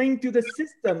 you cling to the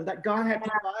system that God had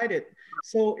provided.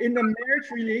 So in the marriage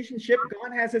relationship,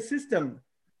 God has a system,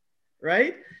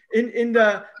 right? In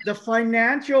the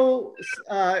financial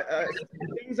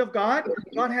things of God,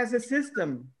 God has a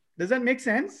system. Does that make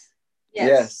sense?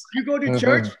 Yes. You go to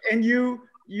church and you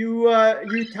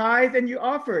tithe and you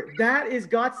offer. That is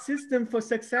God's system for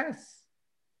success,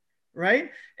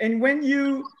 right? And when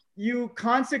you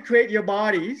consecrate your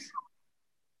bodies,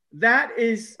 that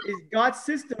is God's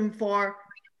system for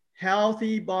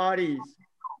healthy bodies.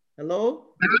 Hello?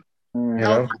 Hello.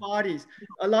 Healthy bodies.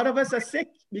 A lot of us are sick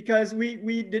because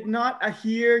we did not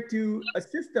adhere to a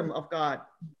system of God.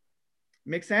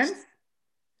 Make sense?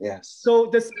 Yes. So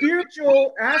the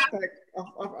spiritual aspect of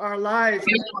our lives,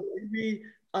 we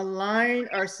align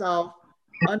ourselves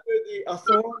under the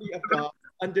authority of God,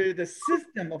 under the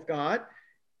system of God,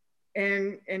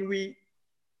 and we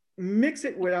mix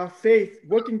it with our faith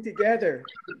working together.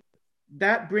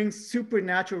 That brings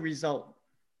supernatural result.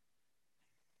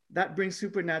 That brings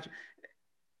supernatural.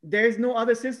 There's no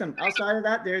other system. Outside of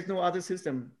that, there's no other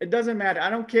system. It doesn't matter. I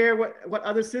don't care what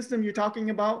other system you're talking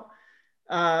about.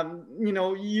 You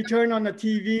know, you turn on the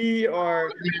TV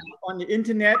or on the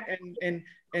internet and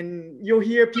you'll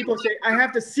hear people say, I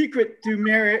have the secret to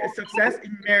success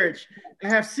in marriage. I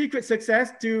have secret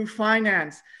success to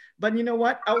finance. But you know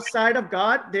what? Outside of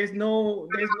God, there's no,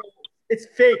 it's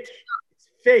fake. It's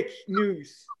fake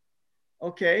news.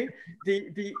 Okay.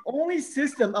 The only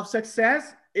system of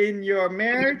success in your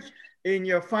marriage, in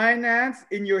your finance,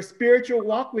 in your spiritual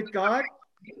walk with God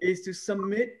is to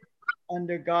submit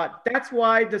under God. That's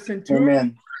why the centurion,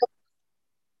 Amen.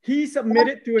 he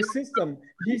submitted to a system.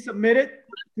 He submitted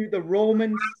to the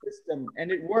Roman system,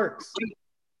 and it works.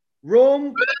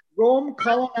 Rome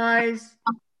colonized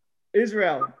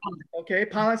Israel, okay,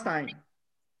 Palestine,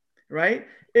 right?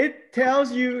 It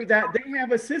tells you that they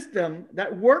have a system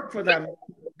that worked for them,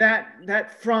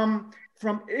 that from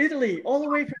Italy, all the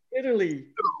way from Italy,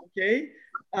 okay,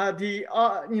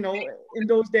 you know, in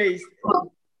those days,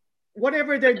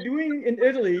 whatever they're doing in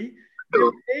Italy, they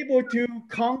were able to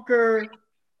conquer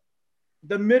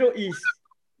the Middle East.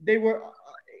 They were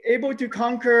able to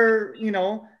conquer, you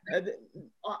know,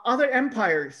 other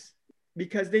empires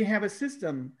because they have a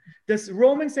system. This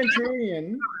Roman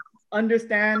centurion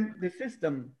understand the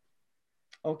system,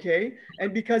 okay?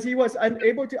 And because he was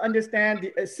unable to understand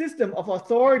the system of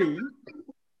authority,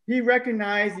 he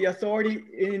recognized the authority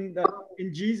in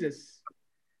Jesus,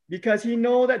 because he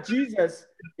know that Jesus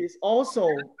is also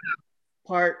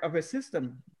part of a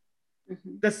system.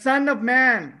 The Son of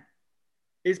Man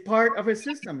is part of a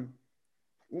system.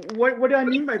 What do I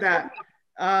mean by that?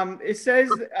 It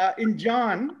says in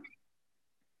John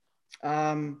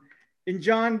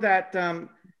that,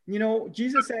 you know,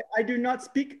 Jesus said, I do not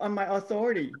speak on my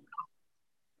authority.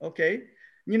 Okay.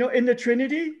 You know, in the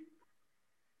Trinity,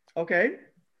 okay,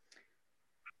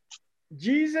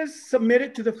 Jesus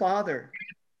submitted to the Father.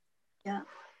 Yeah.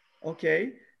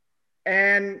 Okay.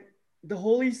 And the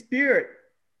Holy Spirit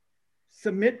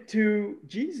submit to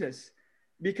Jesus,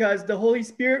 because the Holy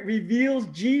Spirit reveals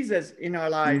Jesus in our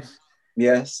lives.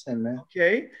 Yes, amen.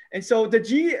 Okay. And so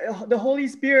the Holy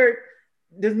Spirit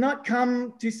does not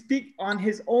come to speak on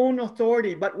his own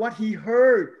authority, but what he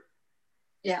heard.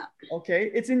 Yeah.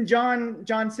 Okay. It's in John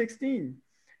 16.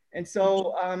 And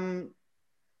so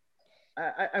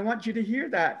I want you to hear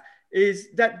that, is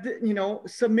that, you know,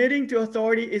 submitting to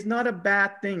authority is not a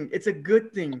bad thing. It's a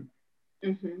good thing.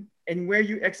 And where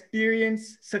you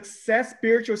experience success,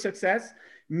 spiritual success,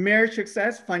 marriage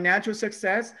success, financial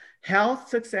success, health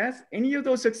success, any of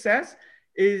those success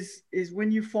is when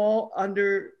you fall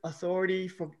under authority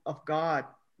of God,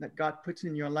 that God puts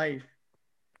in your life.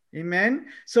 Amen.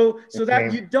 So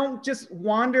that you don't just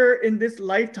wander in this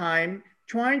lifetime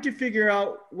trying to figure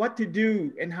out what to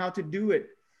do and how to do it,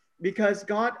 because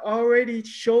God already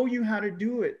showed you how to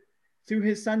do it through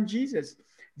his son Jesus.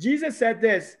 Jesus said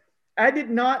this, I did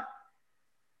not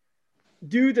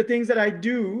do the things that I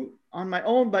do on my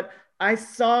own, but I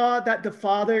saw that the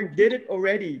Father did it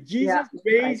already.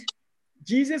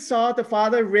 Jesus saw the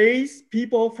Father raise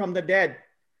people from the dead.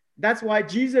 That's why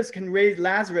Jesus can raise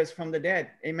Lazarus from the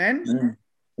dead. Amen.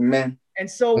 Amen. And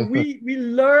so we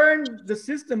learn the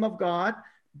system of God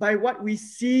by what we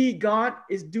see God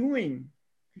is doing.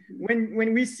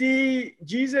 When we see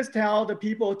Jesus tell the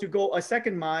people to go a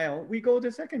second mile, we go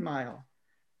the second mile.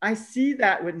 I see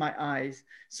that with my eyes.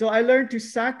 So I learned to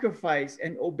sacrifice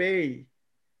and obey.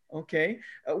 Okay.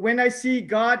 When I see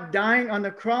God dying on the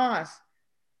cross,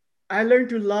 I learned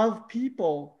to love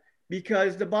people,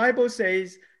 because the Bible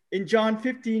says in John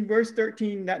 15, verse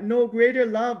 13, that no greater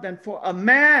love than for a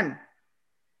man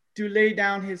to lay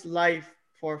down his life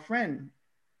for a friend.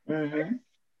 And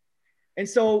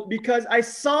so because I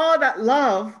saw that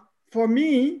love for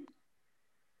me,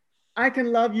 I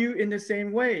can love you in the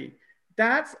same way.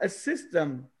 That's a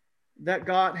system that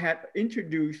God had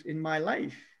introduced in my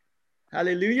life.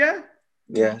 Hallelujah.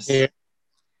 Yes.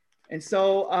 And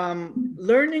so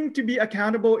learning to be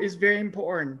accountable is very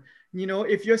important. You know,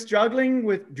 if you're struggling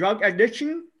with drug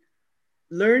addiction,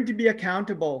 learn to be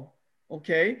accountable,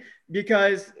 okay?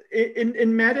 Because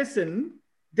in medicine,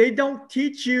 they don't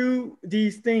teach you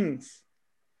these things.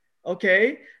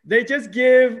 Okay, they just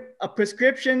give a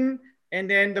prescription and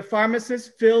then the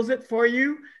pharmacist fills it for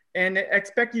you and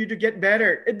expect you to get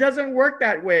better. It doesn't work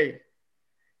that way.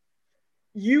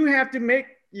 You have to make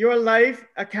your life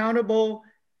accountable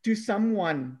to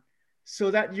someone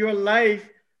so that your life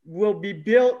will be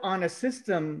built on a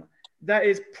system that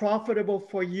is profitable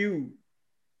for you.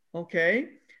 Okay,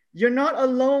 you're not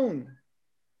alone.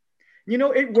 You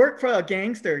know, it worked for a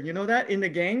gangster. You know that in the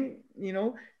gang, you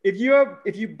know, if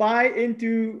you buy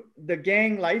into the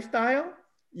gang lifestyle,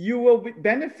 you will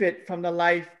benefit from the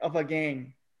life of a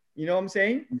gang. You know what I'm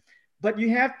saying? But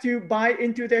you have to buy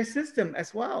into their system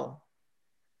as well.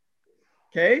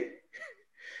 Okay?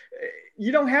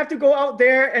 You don't have to go out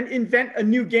there and invent a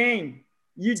new gang.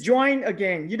 You join a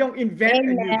gang. You don't invent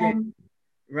a new gang,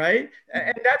 right?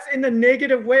 And that's in a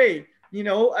negative way. You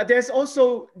know, there's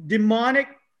also demonic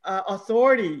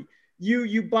authority.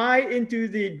 You buy into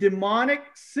the demonic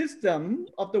system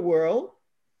of the world,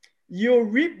 you'll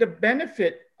reap the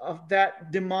benefit of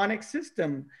that demonic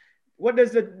system. What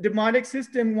does the demonic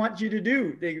system want you to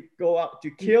do? They go out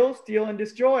to kill, steal, and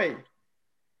destroy.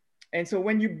 And so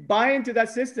when you buy into that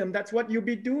system, that's what you'll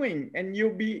be doing, and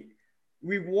you'll be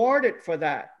rewarded for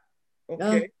that.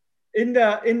 Okay. In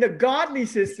the godly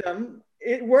system,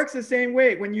 it works the same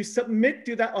way. When you submit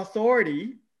to that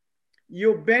authority,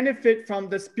 you'll benefit from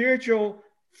the spiritual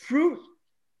fruit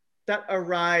that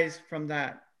arise from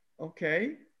that.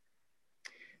 Okay.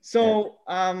 So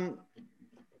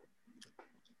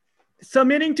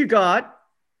submitting to God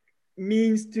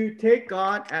means to take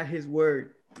God at his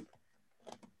word.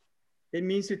 It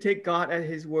means to take God at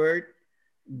his word.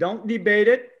 Don't debate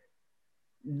it.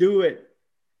 Do it.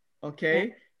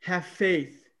 Okay. Have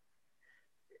faith.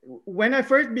 When I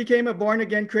first became a born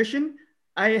again Christian,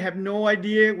 I have no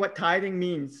idea what tithing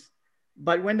means.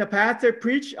 But when the pastor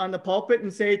preached on the pulpit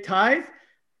and say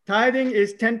tithing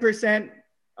is 10%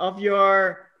 of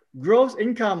your gross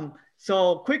income.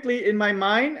 So quickly in my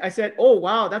mind, I said, oh,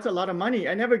 wow, that's a lot of money.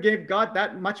 I never gave God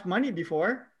that much money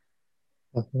before.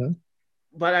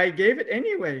 But I gave it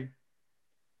anyway.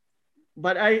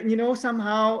 But I, you know,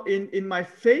 somehow in my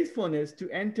faithfulness to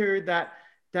enter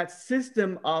that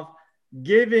system of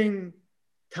giving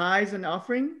tithes and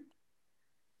offering,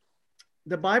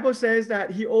 the Bible says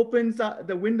that he opens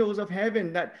the windows of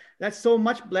heaven, that's so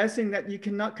much blessing that you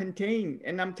cannot contain.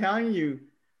 And I'm telling you,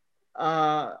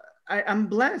 I'm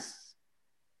blessed.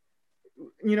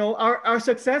 You know, our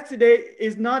success today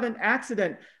is not an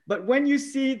accident, but when you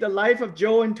see the life of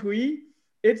Joe and Thuy,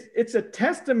 it's a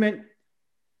testament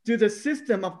to the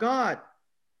system of God.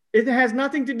 It has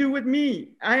nothing to do with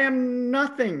me. I am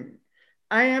nothing.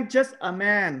 I am just a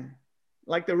man.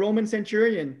 Like the Roman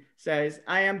centurion says,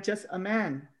 I am just a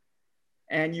man.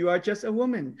 And you are just a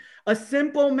woman. A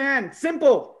simple man.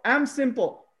 Simple. I'm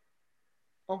simple.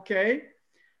 Okay?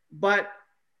 But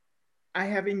I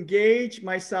have engaged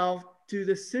myself to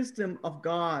the system of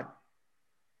God.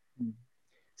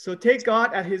 So take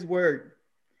God at his word.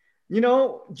 You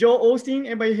know, Joel Osteen,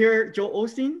 anybody hear Joel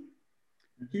Osteen?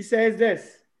 He says this.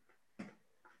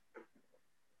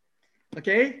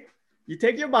 Okay? You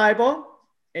take your Bible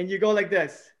and you go like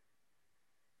this.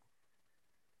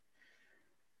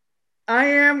 I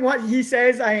am what he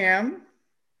says I am.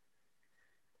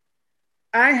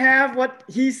 I have what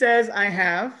he says I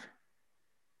have.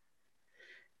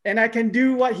 And I can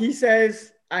do what he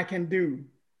says I can do.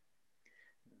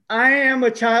 I am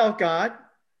a child of God.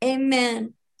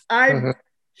 Amen.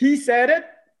 He said it.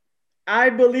 I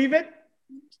believe it.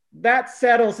 That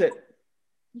settles it.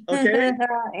 Okay?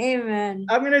 Amen.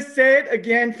 I'm going to say it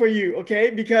again for you, okay?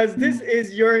 Because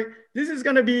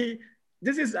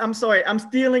I'm sorry, I'm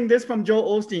stealing this from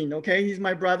Joel Osteen, okay? He's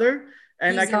my brother,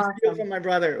 and I can steal from my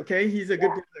brother, okay? He's a good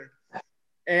brother.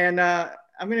 And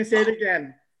I'm going to say it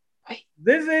again.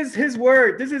 This is his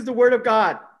word. This is the word of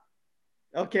God,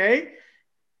 okay?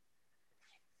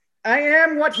 I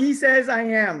am what he says I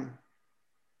am.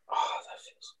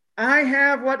 I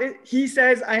have what he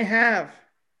says I have.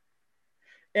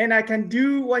 And I can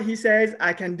do what he says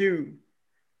I can do.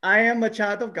 I am a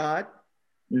child of God.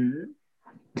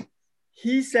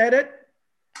 He said it.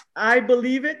 I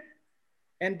believe it.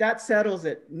 And that settles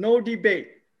it. No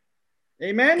debate.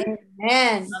 Amen?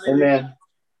 Amen. Amen.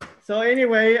 So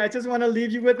anyway, I just want to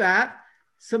leave you with that.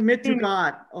 Submit to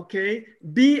God, okay?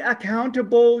 Be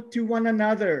accountable to one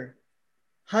another.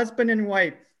 Husband and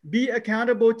wife. Be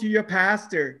accountable to your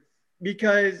pastor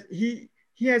because he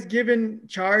has given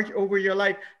charge over your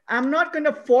life. I'm not going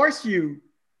to force you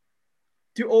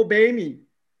to obey me,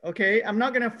 okay? I'm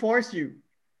not going to force you,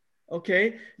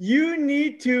 okay? You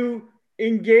need to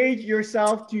engage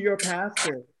yourself to your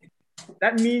pastor.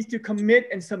 That means to commit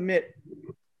and submit,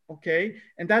 Okay.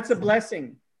 And that's a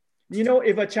blessing. You know,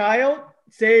 if a child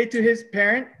say to his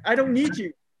parent, I don't need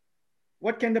you.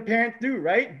 What can the parent do,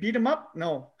 right? Beat him up?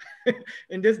 No.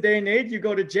 In this day and age, you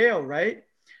go to jail, right?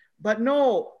 But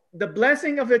no, the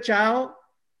blessing of a child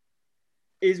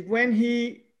is when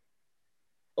he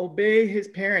obey his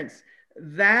parents.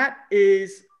 That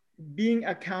is being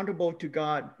accountable to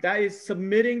God. That is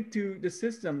submitting to the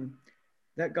system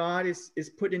that God is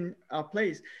put in our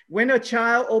place. When a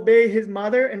child obey his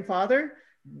mother and father,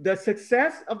 the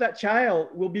success of that child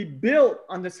will be built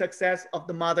on the success of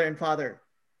the mother and father.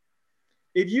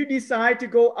 If you decide to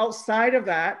go outside of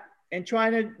that and try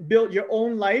to build your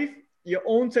own life, your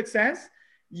own success,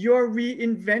 you're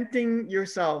reinventing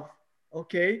yourself,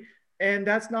 okay? And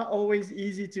that's not always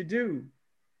easy to do,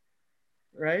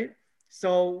 right?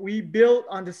 So we build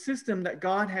on the system that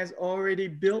God has already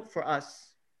built for us.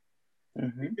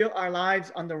 We built our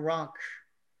lives on the rock,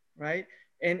 right?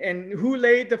 And who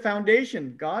laid the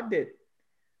foundation? God did.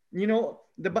 You know,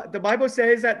 the Bible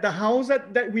says that the house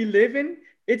that we live in,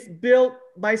 it's built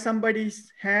by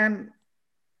somebody's hand,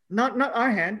 not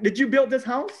our hand. Did you build this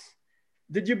house?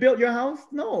 Did you build your house?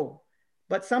 No,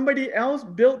 but somebody else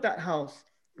built that house.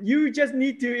 You just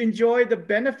need to enjoy the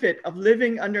benefit of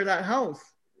living under that house,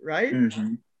 right?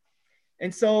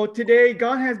 And so today,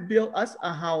 God has built us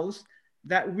a house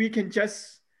that we can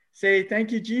just say,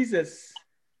 thank you, Jesus.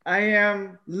 I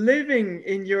am living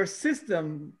in your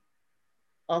system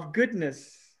of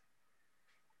goodness.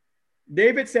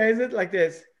 David says it like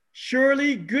this: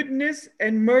 surely goodness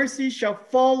and mercy shall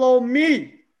follow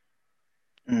me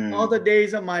all the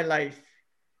days of my life,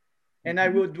 and I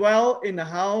will dwell in the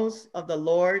house of the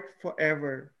Lord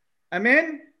forever.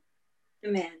 Amen.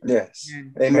 Amen. Yes.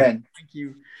 Amen. Amen. Thank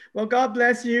you. Well, God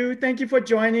bless you. Thank you for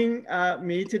joining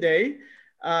me today.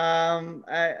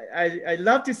 I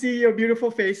love to see your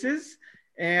beautiful faces.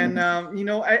 And, you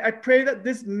know, I pray that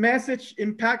this message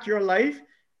impact your life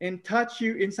and touch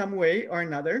you in some way or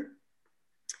another.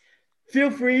 Feel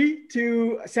free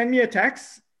to send me a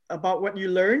text about what you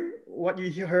learned, what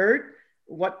you heard,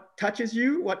 what touches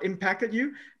you, what impacted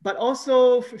you. But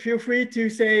also feel free to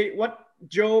say what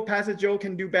Pastor Joe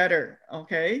can do better,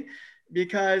 okay?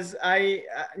 Because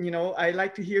you know, I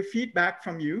like to hear feedback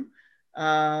from you.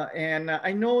 And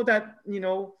I know that, you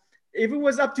know, if it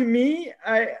was up to me,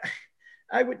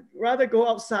 I would rather go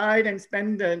outside and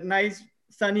spend a nice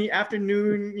sunny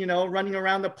afternoon, you know, running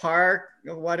around the park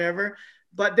or whatever.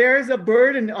 But there is a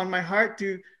burden on my heart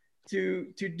to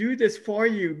do this for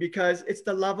you, because it's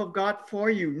the love of God for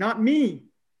you, not me.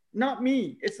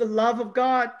 It's the love of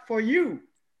God for you.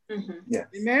 Yes.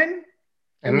 Amen.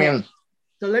 Amen.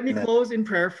 So let me Amen. close in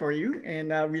prayer for you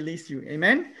and release you.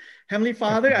 Amen. Heavenly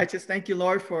Father, I just thank you,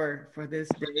 Lord, for this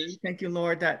day. Thank you,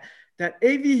 Lord, that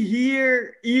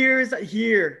every ears that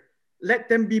hear, let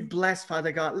them be blessed,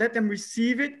 Father God. Let them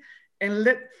receive it, and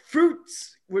let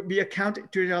fruits would be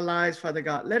accounted to their lives, Father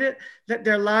God. Let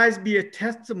their lives be a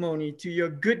testimony to your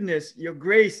goodness, your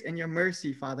grace, and your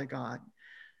mercy, Father God.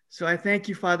 So I thank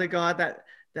you, Father God,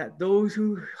 that those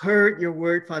who heard your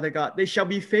word, Father God, they shall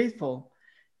be faithful,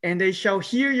 and they shall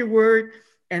hear your word,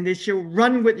 and they shall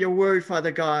run with your word,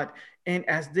 Father God. And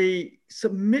as they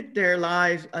submit their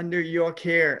lives under your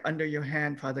care, under your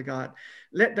hand, Father God,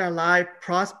 let their life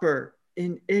prosper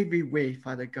in every way,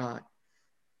 Father God.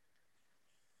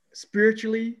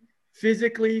 Spiritually,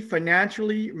 physically,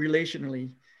 financially,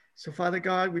 relationally. So, Father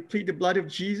God, we plead the blood of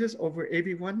Jesus over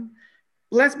everyone.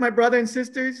 Bless my brother and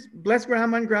sisters. Bless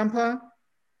Grandma and Grandpa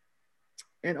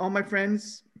and all my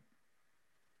friends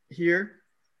here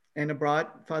and abroad,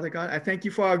 Father God. I thank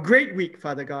you for a great week,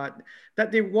 Father God,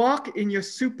 that they walk in your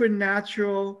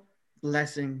supernatural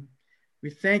blessing. We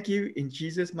thank you in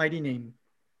Jesus' mighty name.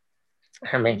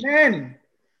 Amen. Amen.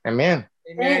 Amen.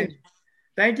 Amen.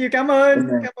 Thank you. Come on.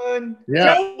 Amen. Come on.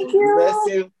 Yeah. Thank you.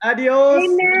 Bless you. Adios.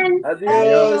 Amen.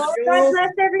 Adios. God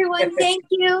bless everyone. Thank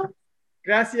you.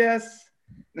 Gracias.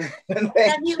 Love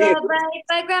Thank you you. all. Bye.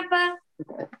 Bye, Grandpa.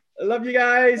 I love you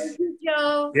guys. Thank you,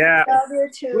 Joe. Yeah. Love you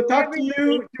too. We'll talk to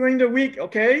Everybody. you during the week,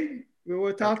 okay? We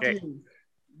will talk to Okay. you.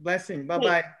 Blessing. Okay.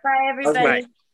 Bye-bye. Bye, everybody. Bye.